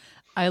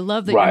 I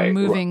love that you're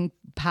moving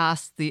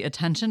past the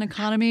attention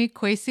economy,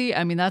 Kwesi.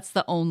 I mean, that's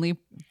the only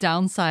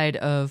downside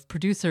of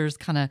producers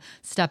kind of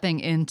stepping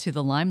into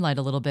the limelight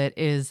a little bit,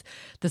 is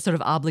the sort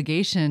of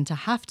obligation to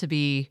have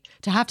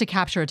to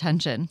capture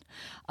attention.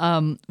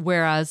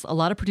 Whereas a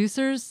lot of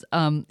producers,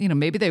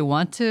 maybe they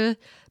want to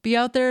be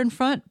out there in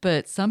front,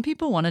 but some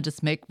people want to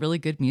just make really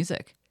good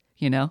music,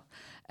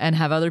 and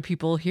have other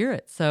people hear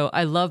it. So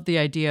I love the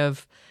idea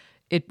of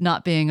it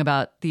not being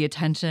about the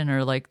attention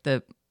or like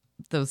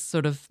those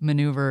sort of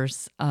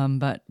maneuvers,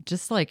 but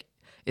just like,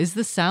 is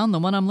the sound the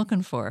one I'm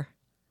looking for?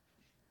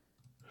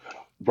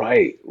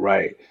 Right.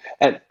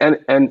 And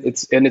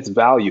it's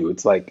value.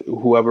 It's like,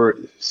 whoever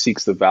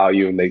seeks the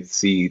value and they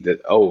see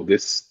that, oh,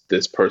 this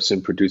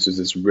person produces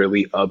this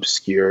really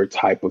obscure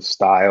type of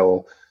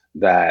style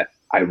that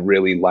I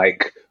really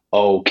like.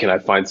 Oh, can I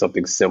find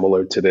something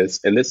similar to this?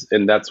 And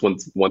that's one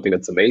thing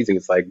that's amazing.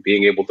 It's like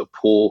being able to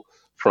pull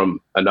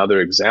from another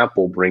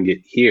example, bring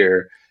it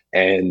here,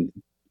 and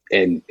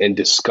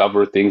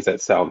discover things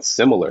that sound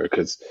similar,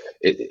 because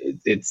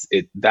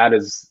that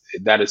is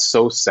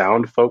so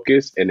sound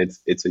focused, and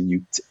it's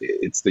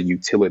the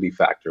utility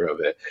factor of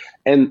it,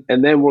 and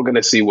then we're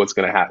gonna see what's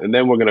gonna happen, and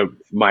then we're gonna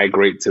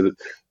migrate to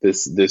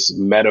this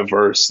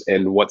metaverse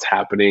and what's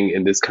happening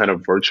in this kind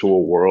of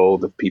virtual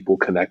world of people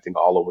connecting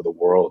all over the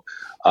world.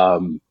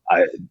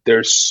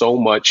 There's so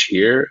much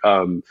here.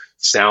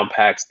 Sound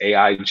packs,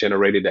 AI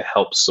generated to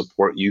help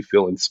support you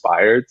feel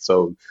inspired.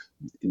 So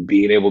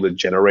being able to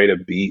generate a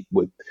beat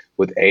with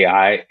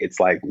AI, it's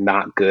like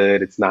not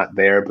good, it's not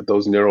there, but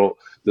those neural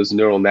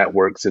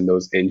networks and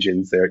those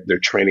engines, they're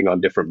training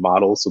on different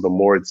models. So the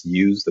more it's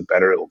used, the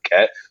better it'll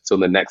get. So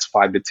in the next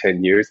 5 to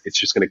 10 years, it's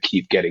just going to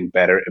keep getting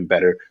better and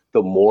better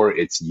the more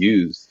it's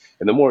used,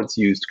 and the more it's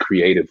used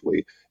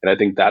creatively. And I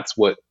think that's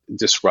what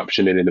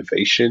disruption and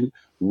innovation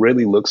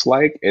really looks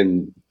like.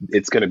 And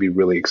it's going to be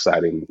really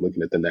exciting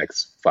looking at the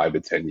next 5 to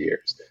 10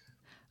 years.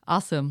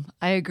 Awesome.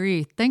 I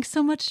agree. Thanks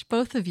so much,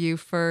 both of you,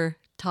 for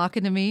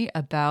talking to me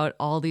about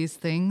all these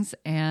things.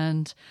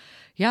 And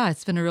yeah,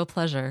 it's been a real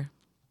pleasure.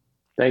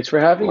 Thanks for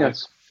having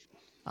us.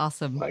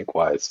 Awesome.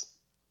 Likewise.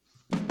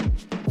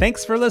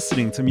 Thanks for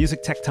listening to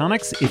Music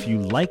Tectonics. If you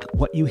like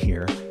what you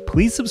hear,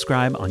 please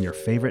subscribe on your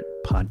favorite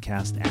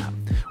podcast app.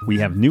 We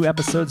have new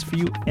episodes for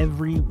you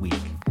every week.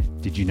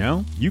 Did you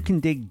know you can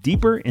dig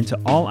deeper into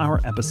all our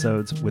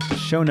episodes with the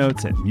show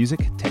notes at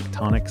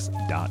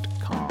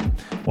musictectonics.com.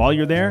 While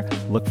you're there,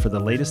 look for the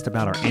latest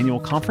about our annual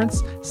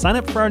conference, sign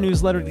up for our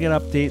newsletter to get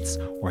updates,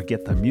 or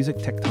get the Music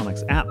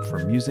Tectonics app for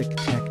music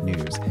tech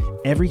news.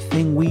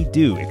 Everything we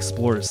do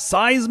explores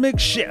seismic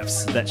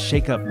shifts that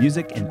shake up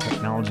music and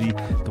technology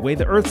the way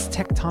the Earth's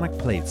tectonic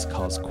plates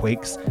cause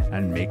quakes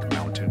and make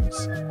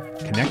mountains.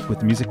 Connect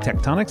with Music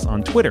Tectonics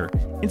on Twitter,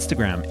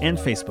 Instagram, and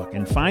Facebook,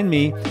 and find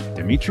me,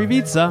 Dmitry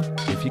Vitsa,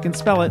 if you can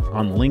spell it,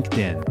 on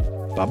LinkedIn.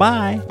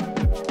 Bye-bye.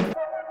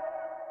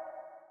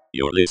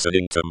 You're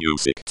listening to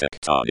Music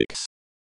Tectonics.